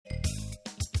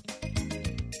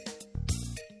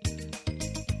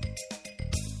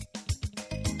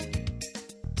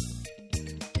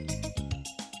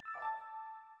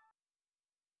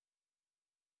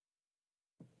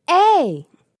A,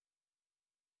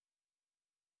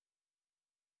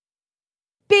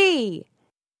 B,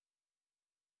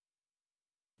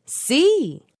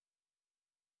 C,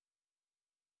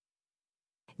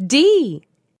 D,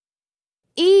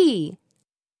 E,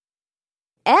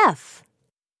 F,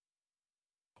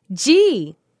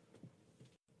 G,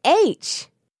 H,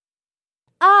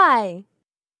 I,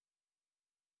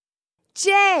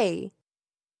 J,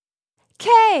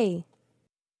 K,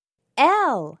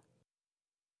 L,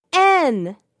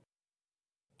 N,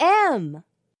 M,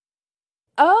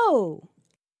 O,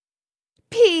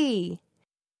 P,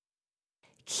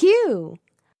 Q,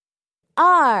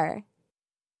 R,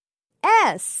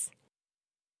 S,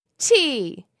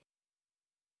 T,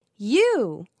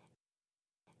 U,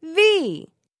 V,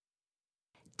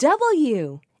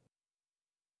 W,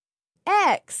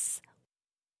 X,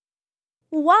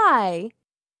 Y,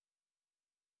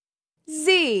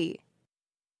 Z.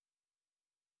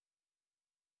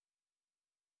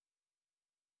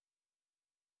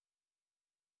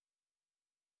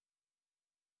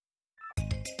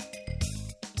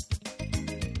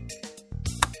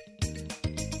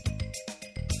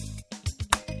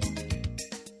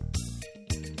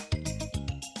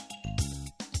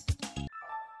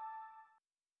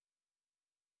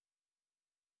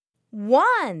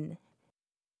 One,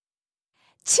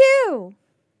 two,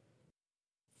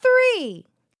 three,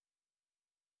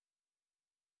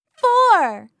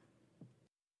 four.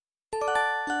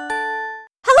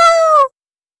 Hello!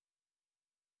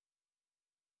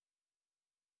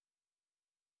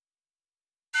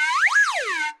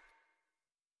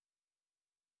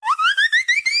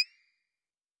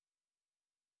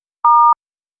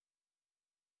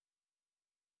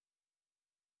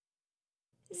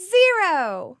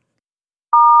 Zero,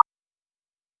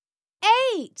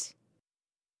 8,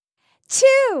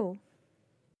 2,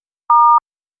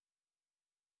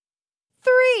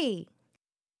 3,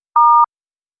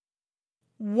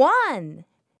 1.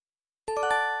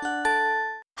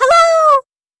 Hello!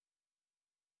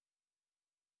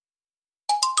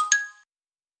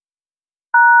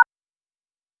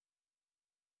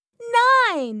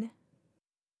 9,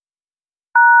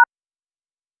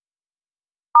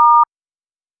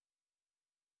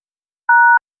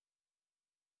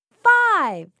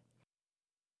 5,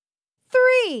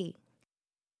 3,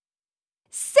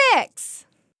 6.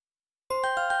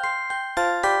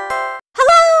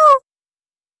 Hello!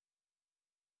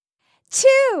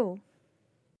 2,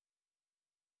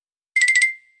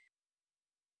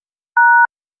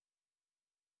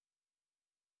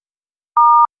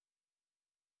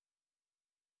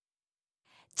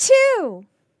 2,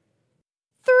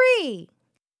 3.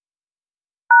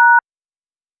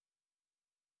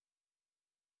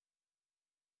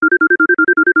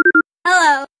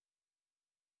 Hello.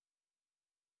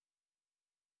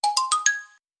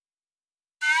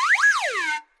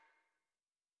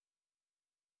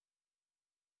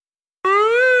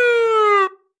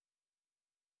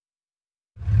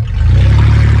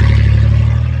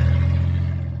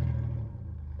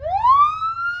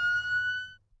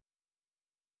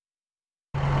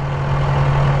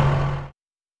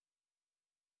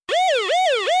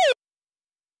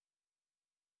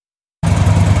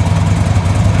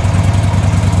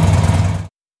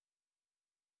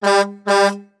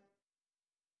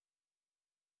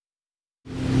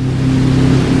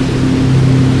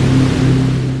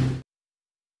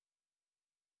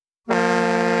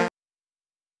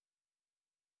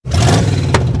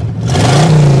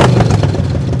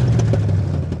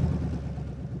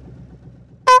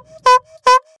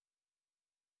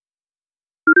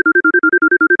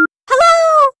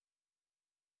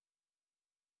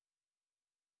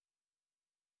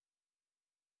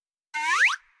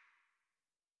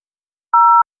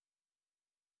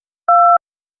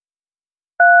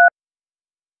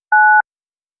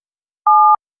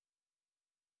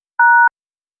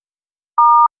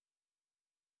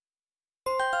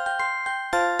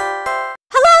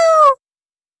 Hello!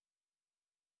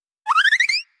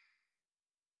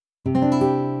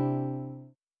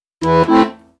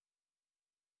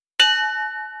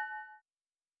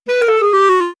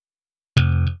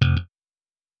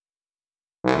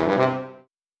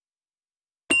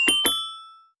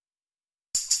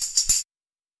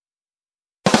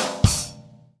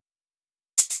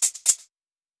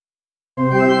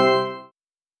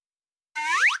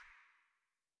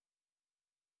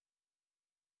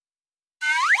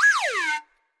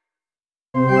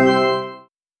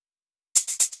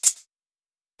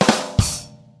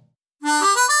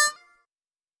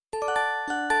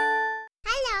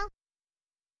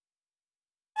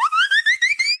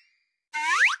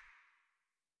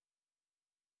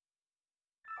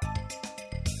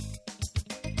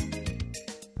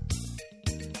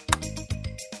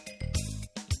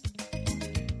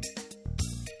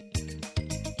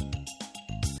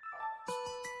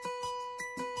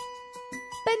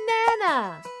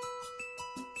 Banana.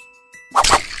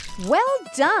 Well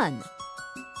done.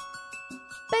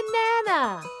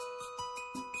 Banana.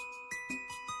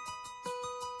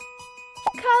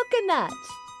 Coconut.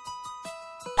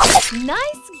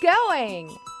 Nice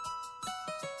going.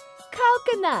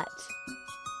 Coconut.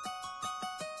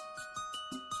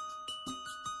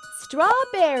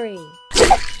 Strawberry.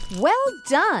 Well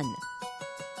done.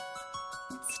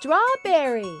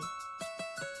 Strawberry.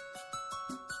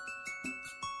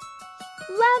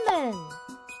 Lemon.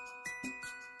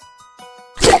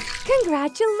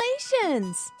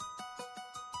 Congratulations.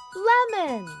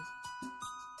 Lemon.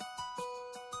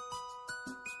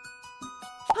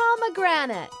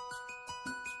 Pomegranate.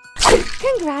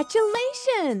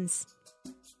 Congratulations.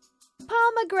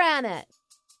 Pomegranate.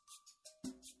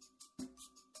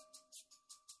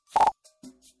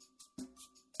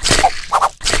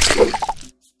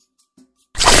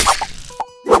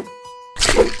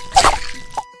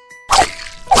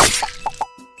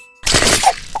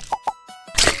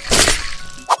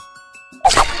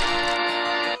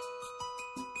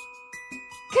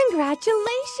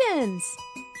 Congratulations!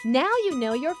 Now you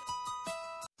know your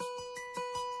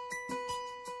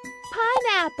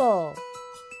pineapple.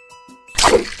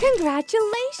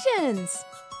 Congratulations!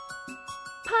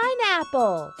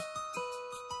 Pineapple.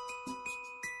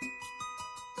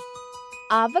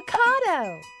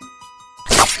 Avocado.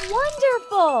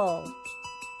 Wonderful!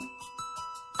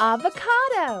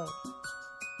 Avocado.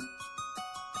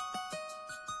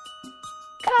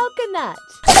 Coconut.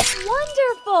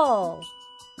 Wonderful!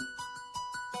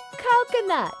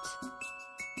 Coconut.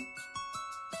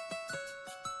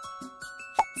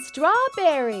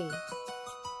 Strawberry.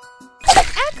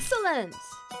 Excellent!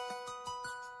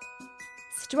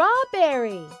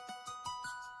 Strawberry.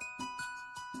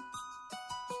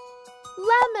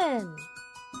 Lemon.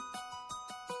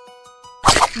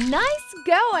 Nice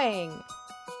going!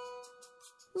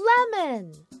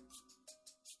 Lemon.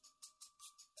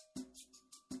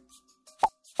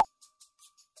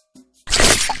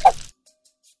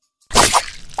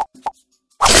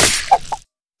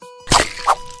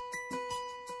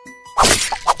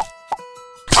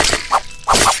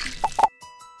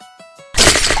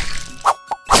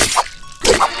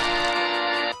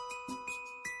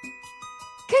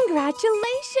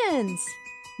 Congratulations!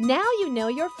 Now you know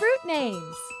your fruit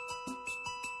names.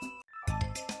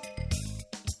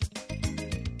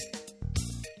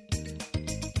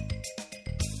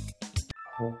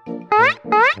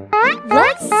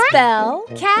 Let's spell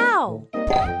cow.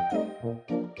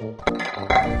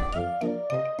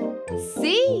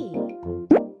 C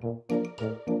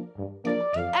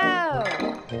O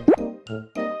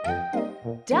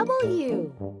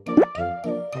W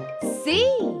C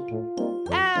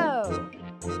O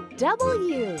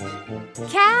W.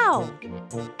 Cow.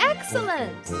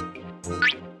 Excellent.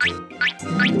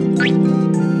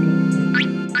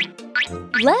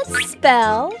 Let's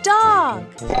spell dog.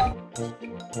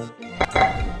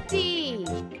 D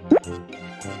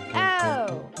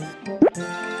O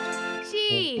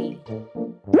G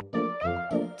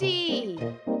D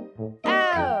O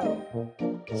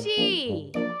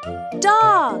G.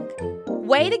 Dog.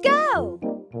 Way to go!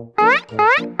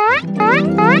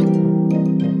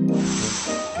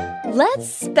 Let's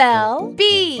spell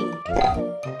bee.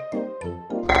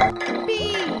 B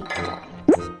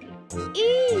E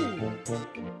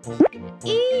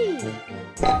E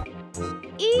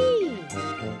E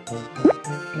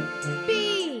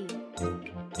B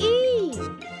E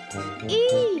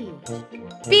E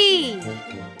B.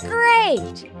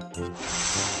 Great!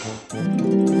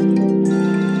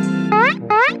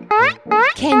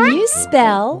 Can you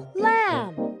spell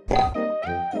lamb?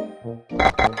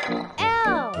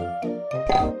 L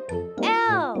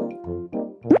L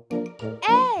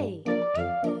A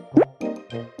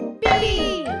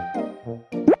B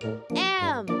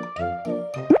M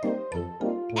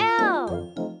L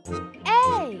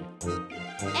A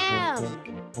M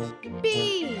B.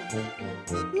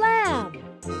 Lamb.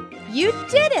 You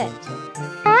did it!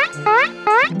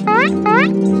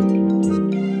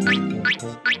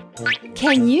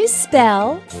 Can you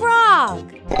spell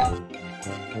frog?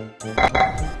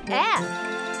 F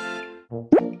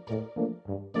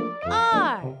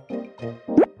R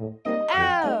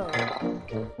O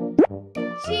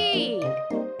G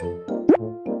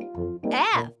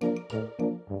F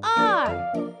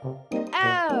R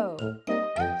O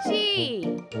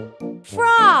G.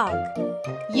 Frog.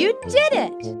 You did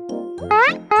it!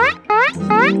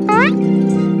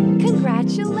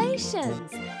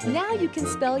 Congratulations! Now you can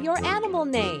spell your animal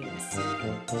names.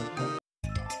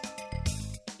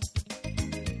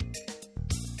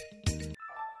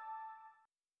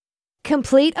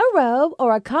 Complete a row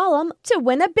or a column to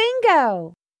win a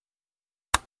bingo.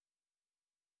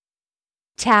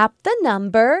 Tap the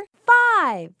number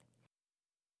 5.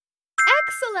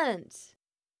 Excellent!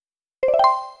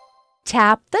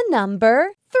 Tap the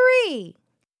number 3.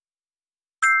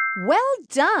 Well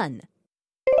done!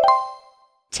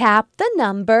 Tap the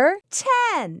number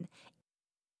 10.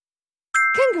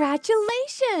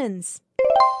 Congratulations!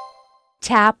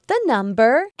 Tap the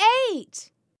number 8.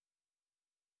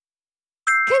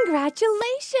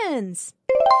 Congratulations!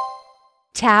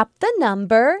 Tap the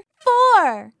number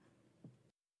 4.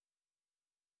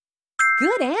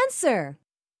 Good answer!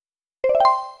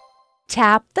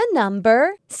 Tap the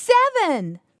number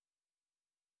 7.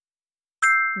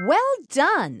 Well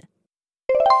done!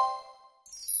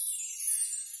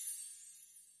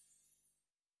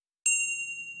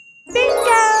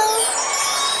 Bingo!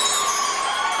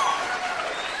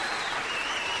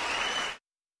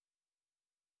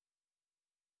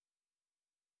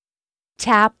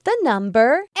 Tap the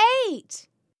number 8.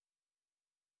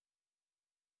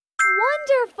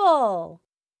 Wonderful!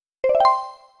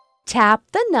 Tap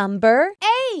the number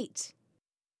 8.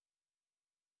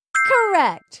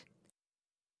 Correct.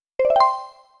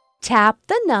 Tap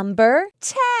the number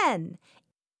 10.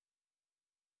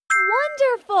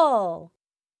 Wonderful!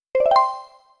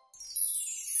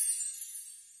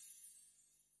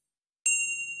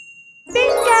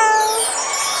 Bingo!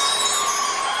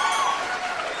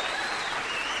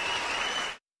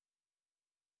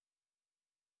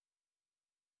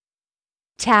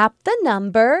 Tap the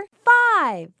number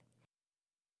 5.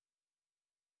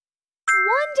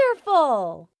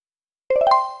 Wonderful!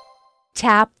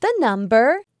 Tap the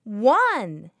number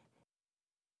 1.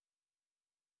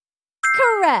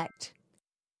 Correct.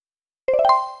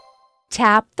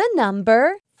 Tap the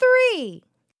number 3.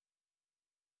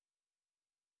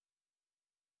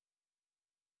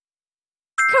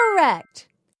 Correct.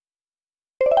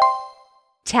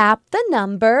 Tap the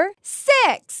number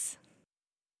 6.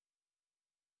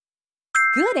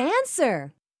 Good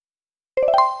answer.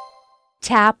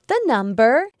 Tap the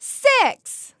number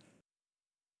 6.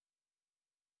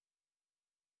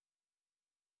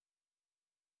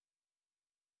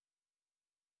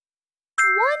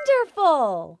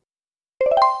 Wonderful!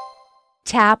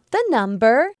 Tap the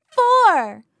number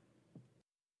 4.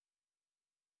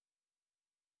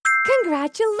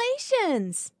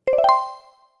 Congratulations!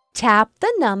 Tap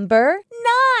the number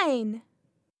 9.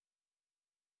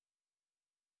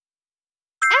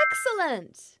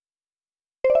 Excellent!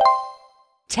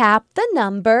 Tap the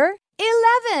number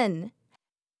 11.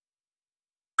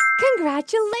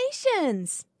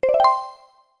 Congratulations!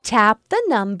 Tap the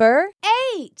number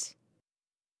 8.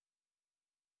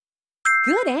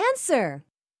 Good answer!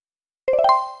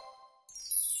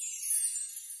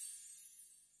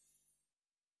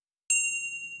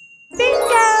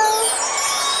 Bingo!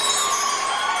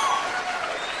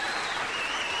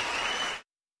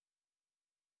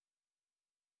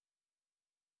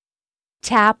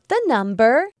 Tap the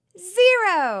number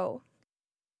 0.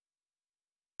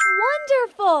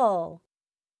 Wonderful!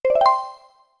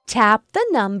 Tap the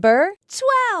number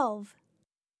 12.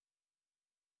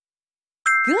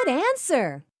 Good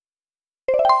answer!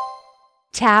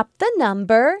 Tap the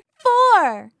number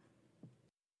 4.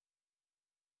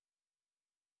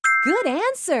 Good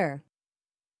answer!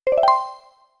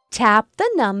 Tap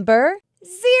the number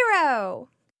 0.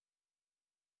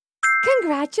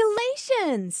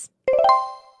 Congratulations!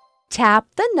 Tap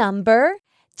the number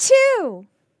 2.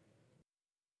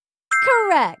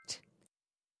 Correct.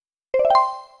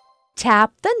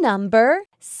 Tap the number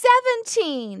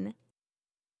 17.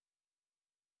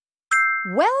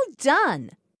 Well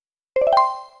done!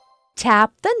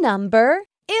 Tap the number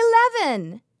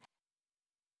 11.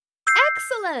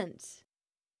 Excellent!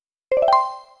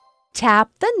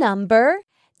 Tap the number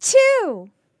 2.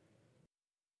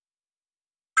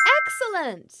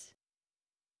 Excellent!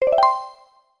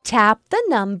 Tap the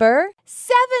number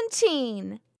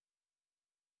 17.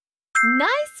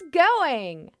 Nice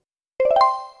going!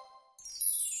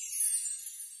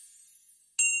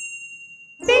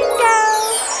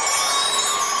 Bingo!